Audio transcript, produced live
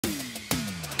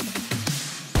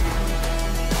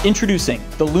Introducing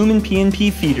the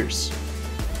LumenPnP feeders.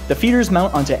 The feeders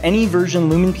mount onto any version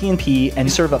LumenPnP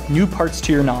and serve up new parts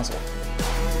to your nozzle.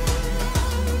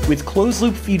 With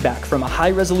closed-loop feedback from a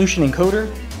high-resolution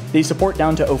encoder, they support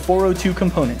down to 0402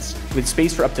 components, with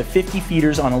space for up to 50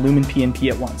 feeders on a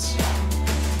LumenPnP at once.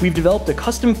 We've developed a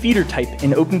custom feeder type in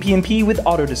OpenPnP with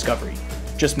auto-discovery.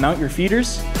 Just mount your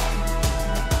feeders,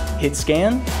 hit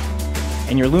scan,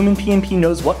 and your LumenPnP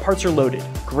knows what parts are loaded,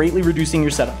 greatly reducing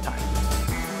your setup time.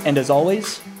 And as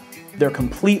always, they're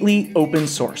completely open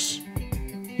source.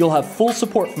 You'll have full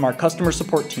support from our customer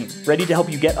support team, ready to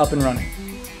help you get up and running,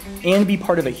 and be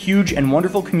part of a huge and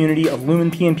wonderful community of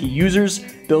LumenPnP users,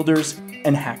 builders,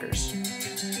 and hackers.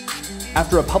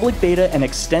 After a public beta and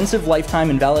extensive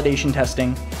lifetime and validation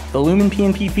testing, the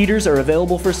LumenPnP feeders are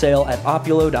available for sale at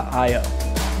opulo.io.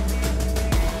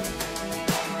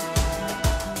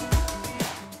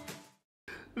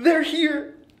 They're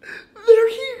here! They're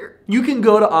here! You can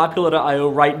go to opulo.io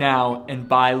right now and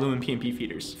buy LumenPnP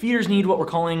feeders. Feeders need what we're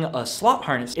calling a slot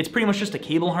harness. It's pretty much just a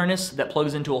cable harness that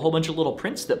plugs into a whole bunch of little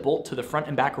prints that bolt to the front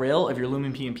and back rail of your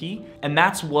LumenPnP, and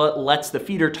that's what lets the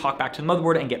feeder talk back to the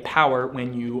motherboard and get power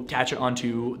when you attach it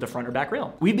onto the front or back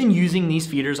rail. We've been using these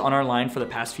feeders on our line for the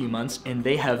past few months, and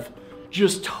they have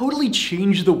just totally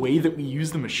changed the way that we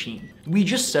use the machine. We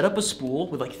just set up a spool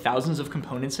with like thousands of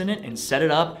components in it and set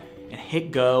it up and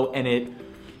hit go, and it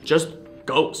just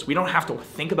goes. We don't have to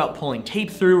think about pulling tape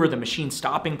through or the machine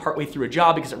stopping partway through a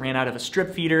job because it ran out of a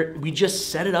strip feeder. We just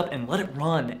set it up and let it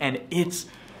run, and it's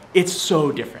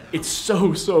so different. It's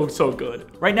so good.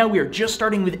 Right now we are just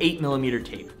starting with 8mm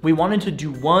tape. We wanted to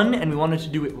do one and we wanted to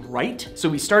do it right. So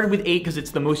we started with 8 because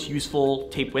it's the most useful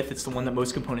tape width. It's the one that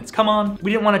most components come on.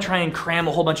 We didn't want to try and cram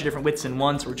a whole bunch of different widths in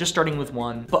one, so we're just starting with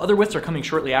 1. But other widths are coming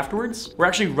shortly afterwards. We're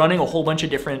actually running a whole bunch of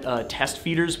different test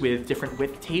feeders with different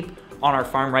width tape on our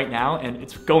farm right now, and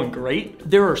it's going great.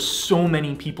 There are so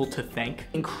many people to thank.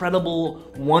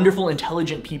 Incredible, wonderful,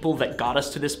 intelligent people that got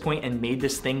us to this point and made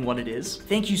this thing what it is.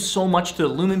 Thank you so much to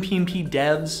the LumenPnP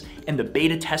devs and the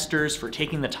beta testers for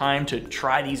taking the time to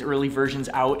try these early versions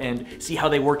out and see how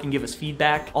they work and give us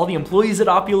feedback. All the employees at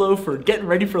Opulo for getting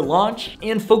ready for launch,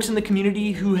 and folks in the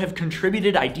community who have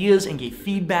contributed ideas and gave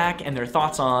feedback and their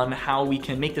thoughts on how we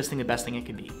can make this thing the best thing it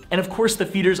can be. And of course, the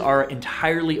feeders are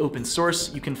entirely open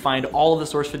source. You can find all of the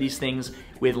source for these things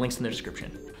with links in the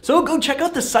description. So go check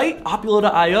out the site,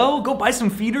 opulo.io, go buy some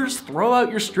feeders, throw out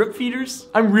your strip feeders.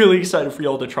 I'm really excited for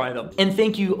y'all to try them. And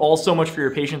thank you all so much for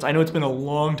your patience. I know it's been a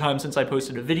long time since I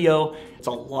posted a video. It's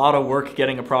a lot of work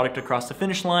getting a product across the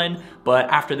finish line, but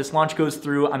after this launch goes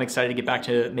through, I'm excited to get back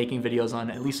to making videos on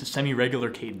at least a semi-regular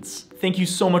cadence. Thank you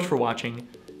so much for watching,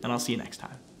 and I'll see you next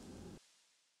time.